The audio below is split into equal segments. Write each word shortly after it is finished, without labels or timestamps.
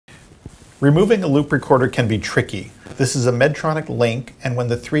Removing a loop recorder can be tricky. This is a Medtronic Link, and when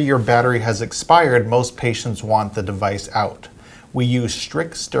the 3-year battery has expired, most patients want the device out. We use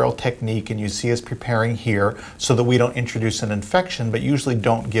strict sterile technique, and you see us preparing here so that we don't introduce an infection, but usually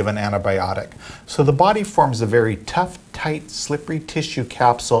don't give an antibiotic. So the body forms a very tough, tight, slippery tissue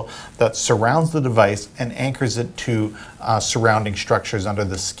capsule that surrounds the device and anchors it to surrounding structures under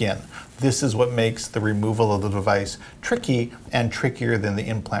the skin. This is what makes the removal of the device tricky and trickier than the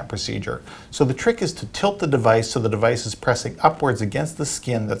implant procedure. So the trick is to tilt the device so the device is pressing upwards against the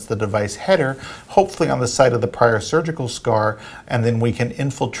skin, that's the device header, hopefully on the site of the prior surgical scar, and then we can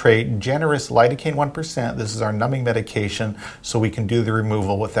infiltrate generous lidocaine 1%, this is our numbing medication, so we can do the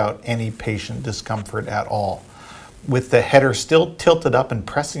removal without any patient discomfort at all. With the header still tilted up and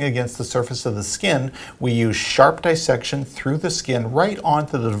pressing against the surface of the skin, we use sharp dissection through the skin right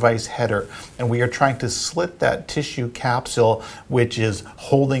onto the device header, and we are trying to slit that tissue capsule which is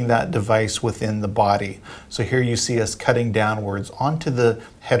holding that device within the body. So here you see us cutting downwards onto the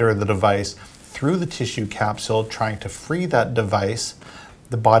header of the device through the tissue capsule, trying to free that device.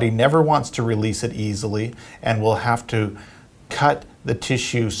 The body never wants to release it easily, and we'll have to cut the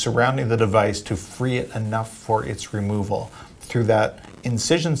tissue surrounding the device to free it enough for its removal through that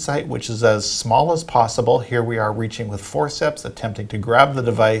incision site, which is as small as possible. Here we are reaching with forceps, attempting to grab the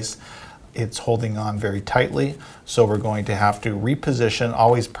device. It's holding on very tightly, so we're going to have to reposition,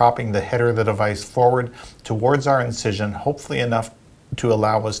 always propping the header of the device forward towards our incision, hopefully enough to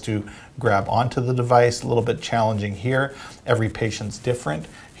allow us to grab onto the device. A little bit challenging here. Every patient's different.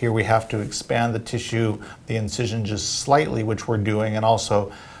 Here we have to expand the tissue, the incision just slightly, which we're doing, and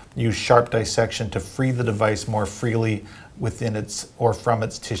also use sharp dissection to free the device more freely within its or from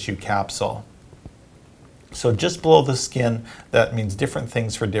its tissue capsule. So just below the skin, that means different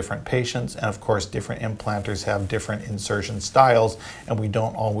things for different patients, and of course different implanters have different insertion styles, and we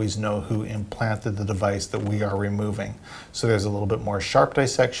don't always know who implanted the device that we are removing. So there's a little bit more sharp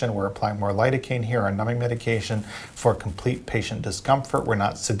dissection. We're applying more lidocaine here, our numbing medication, for complete patient discomfort. We're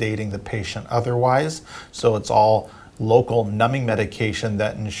not sedating the patient otherwise, so it's all local numbing medication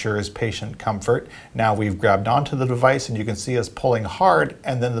that ensures patient comfort. Now we've grabbed onto the device, and you can see us pulling hard,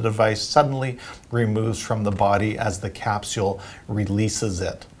 and then the device suddenly removes from the body as the capsule releases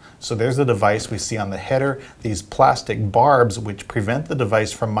it. So there's the device we see on the header, these plastic barbs which prevent the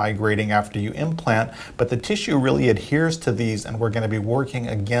device from migrating after you implant, but the tissue really adheres to these, and we're going to be working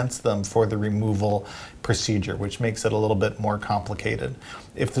against them for the removal procedure, which makes it a little bit more complicated.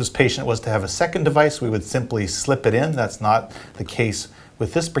 If this patient was to have a second device, we would simply slip it in. That's not the case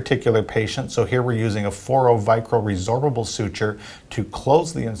with this particular patient. So here we're using a 4-0 Vicryl resorbable suture to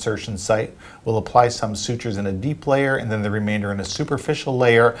close the insertion site. We'll apply some sutures in a deep layer and then the remainder in a superficial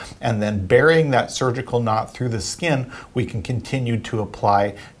layer, and then burying that surgical knot through the skin, we can continue to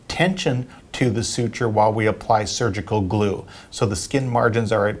apply tension to the suture while we apply surgical glue. So the skin margins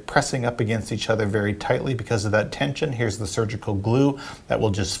are pressing up against each other very tightly because of that tension. Here's the surgical glue that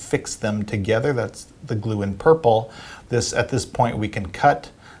will just fix them together. That's the glue in purple. At this point we can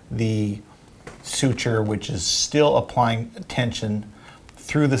cut the suture, which is still applying tension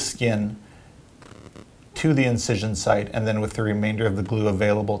through the skin to the incision site, and then with the remainder of the glue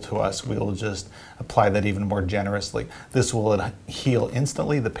available to us, we will just apply that even more generously. This will heal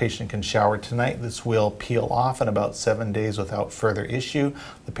instantly. The patient can shower tonight. This will peel off in about 7 days without further issue.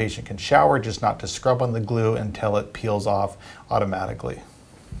 The patient can shower, just not to scrub on the glue until it peels off automatically.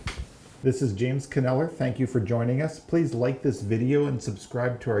 This is James Kneller. Thank you for joining us. Please like this video and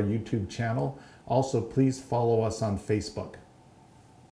subscribe to our YouTube channel. Also, please follow us on Facebook.